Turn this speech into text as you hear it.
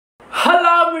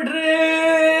Hala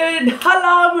Madrid!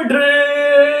 Hala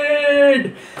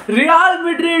Madrid! Real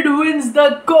Madrid wins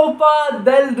the Copa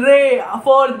del Rey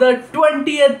for the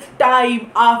 20th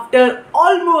time after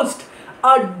almost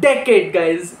a decade,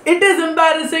 guys. It is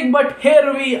embarrassing, but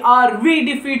here we are. We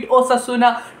defeat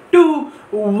Osasuna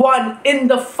 2-1 in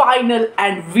the final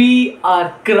and we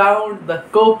are crowned the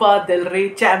Copa del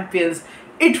Rey champions.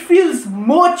 It feels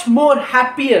much more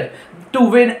happier to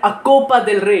win a Copa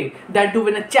del Rey than to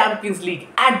win a Champions League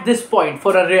at this point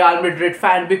for a Real Madrid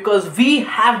fan, because we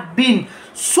have been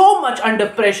so much under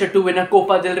pressure to win a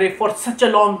Copa del Rey for such a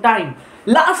long time.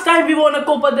 Last time we won a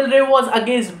Copa del Rey was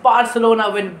against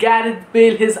Barcelona when Gareth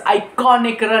Bale, his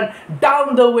iconic run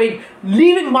down the wing,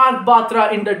 leaving Marc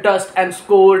Bartra in the dust and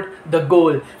scored the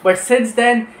goal. But since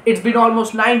then, it's been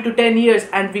almost 9 to 10 years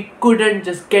and we couldn't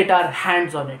just get our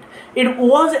hands on it. It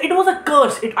was a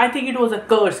curse. I think it was a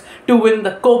curse to win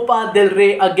the Copa del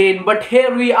Rey again. But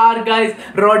here we are, guys.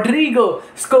 Rodrygo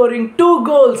scoring 2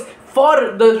 goals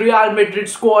for the Real Madrid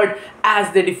squad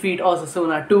as they defeat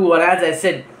Osasuna 2-1. As I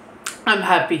said, I'm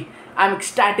happy, I'm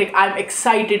ecstatic, I'm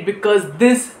excited because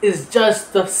this is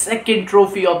just the second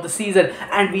trophy of the season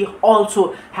and we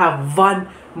also have one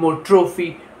more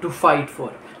trophy to fight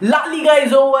for. La Liga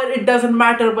is over, it doesn't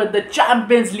matter, but the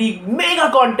Champions League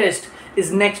mega contest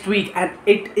is next week and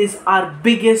it is our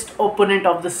biggest opponent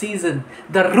of the season,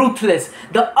 the ruthless,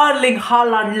 the Erling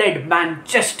Haaland led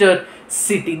Manchester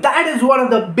City. That is one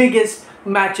of the biggest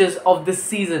matches of this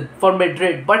season for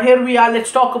Madrid. But here we are,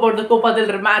 let's talk about the Copa del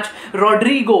Rey match.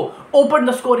 Rodrygo opened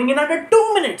the scoring in under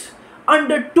 2 minutes.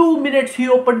 Under 2 minutes he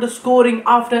opened the scoring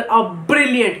after a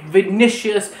brilliant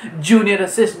Vinicius Junior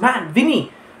assist. Man, Vinny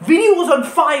was on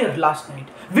fire last night.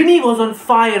 Vinny was on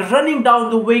fire, running down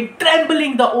the wing,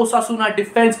 trembling the Osasuna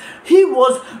defense. He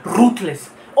was ruthless.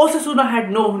 Osasuna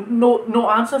had no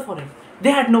answer for him.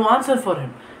 They had no answer for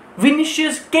him.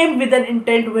 Vinicius came with an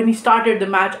intent. When he started the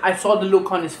match, I saw the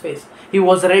look on his face. He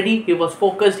was ready, he was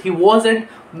focused, he wasn't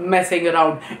messing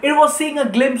around. It was seeing a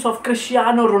glimpse of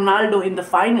Cristiano Ronaldo in the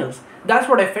finals. That's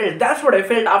what I felt. That's what I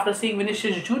felt after seeing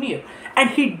Vinicius Junior. And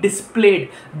he displayed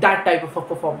that type of a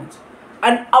performance.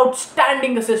 An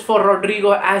outstanding assist for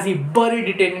Rodrygo as he buried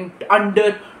it in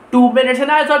under 2 minutes. And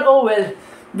I thought, oh well,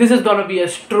 this is gonna be a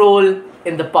stroll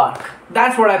in the park.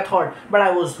 That's what I thought, but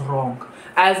I was wrong.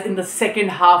 As in the second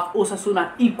half,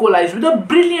 Osasuna equalized with a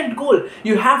brilliant goal.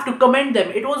 You have to commend them.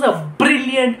 It was a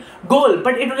brilliant goal,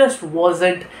 but it just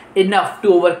wasn't enough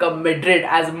to overcome Madrid,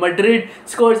 as Madrid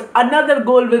scores another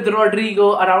goal with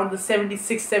Rodrygo around the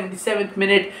 76th, 77th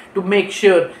minute to make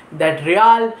sure that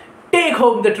Real take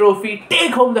home the trophy,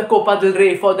 take home the Copa del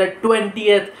Rey for the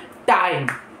 20th time.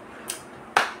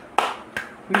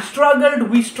 We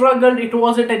struggled. It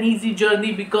wasn't an easy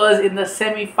journey because in the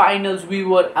semi-finals we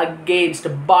were against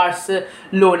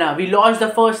Barcelona. We lost the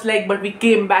first leg, but we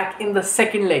came back in the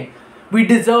second leg. We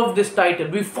deserved this title.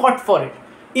 We fought for it.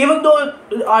 Even though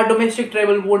our domestic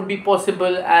treble won't be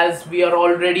possible as we are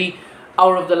already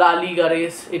out of the La Liga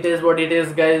race. It is what it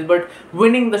is, guys. But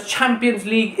winning the Champions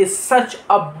League is such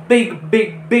a big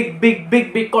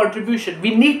contribution.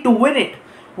 We need to win it.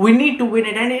 We need to win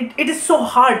it, and it is so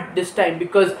hard this time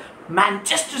because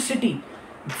Manchester City,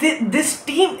 this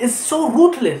team is so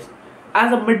ruthless.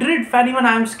 As a Madrid fan, even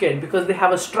I am scared because they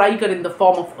have a striker in the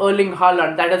form of Erling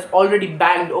Haaland that has already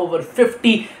banged over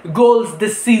 50 goals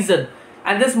this season,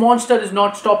 and this monster is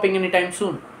not stopping anytime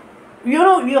soon. You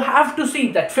know, you have to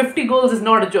see that 50 goals is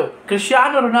not a joke.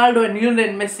 Cristiano Ronaldo and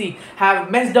Lionel Messi have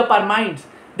messed up our minds.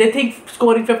 They think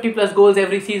scoring 50 plus goals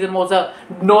every season was a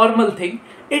normal thing.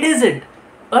 It isn't.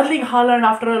 Erling Haaland,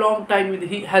 after a long time,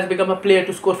 he has become a player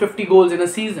to score 50 goals in a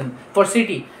season for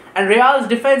City. And Real's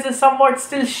defense is somewhat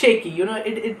still shaky. You know,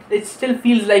 it still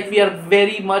feels like we are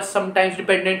very much sometimes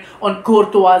dependent on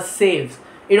Courtois' saves.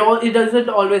 It doesn't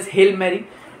always Hail Mary.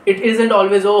 It isn't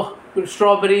always, oh,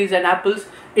 strawberries and apples.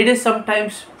 It is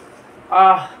sometimes,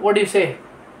 what do you say?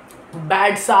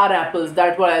 Bad sour apples.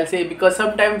 That's what I'll say, because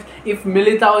sometimes if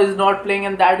Militao is not playing,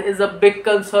 and that is a big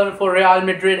concern for Real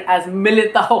Madrid as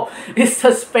Militao is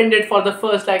suspended for the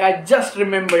first leg. I just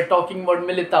remember talking about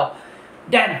Militao.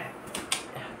 Then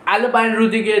Alaba and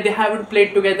Rodrygo, they haven't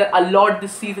played together a lot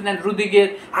this season, and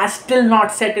Rodrygo has still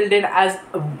not settled in as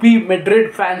we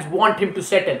Madrid fans want him to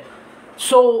settle.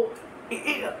 So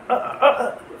he's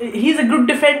a good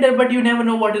defender, but you never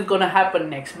know what is gonna happen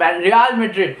next. Man, Real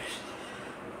Madrid.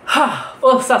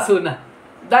 Osasuna.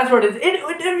 That's what it is.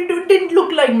 It didn't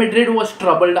look like Madrid was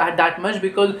troubled that much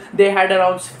because they had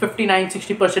around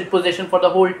 59-60% possession for the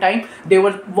whole time. They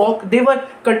were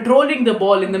controlling the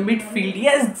ball in the midfield.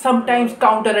 Yes, sometimes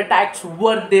counter attacks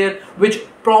were there which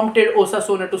prompted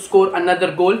Osasuna to score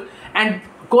another goal, and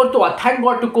Courtois, thank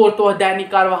God to Courtois, Danny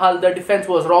Carvajal, the defense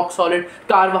was rock solid.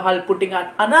 Carvajal putting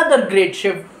on another great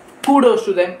shift. Kudos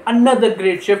to them, another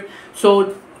great shift.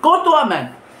 So Courtois,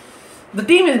 man, the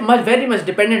team is very much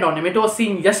dependent on him. It was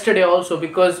seen yesterday also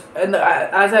because,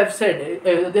 as I've said,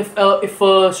 if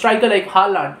a striker like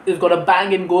Haaland is gonna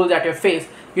bang in goals at your face,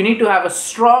 you need to have a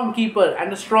strong keeper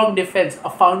and a strong defense. A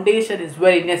foundation is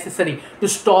very necessary to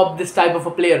stop this type of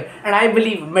a player. And I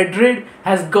believe Madrid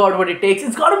has got what it takes.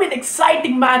 It's gonna be an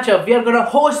exciting matchup. We are gonna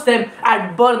host them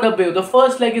at Bernabeu. The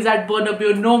first leg is at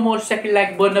Bernabeu. No more second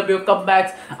leg Bernabeu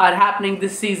comebacks are happening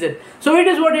this season. So it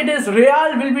is what it is.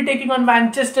 Real will be taking on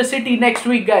Manchester City next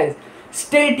week, guys.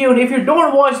 Stay tuned. If you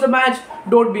don't watch the match,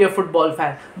 don't be a football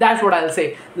fan. That's what I'll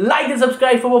say. Like and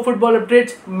subscribe for more football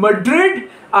updates. Madrid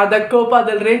are the Copa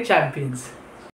del Rey champions.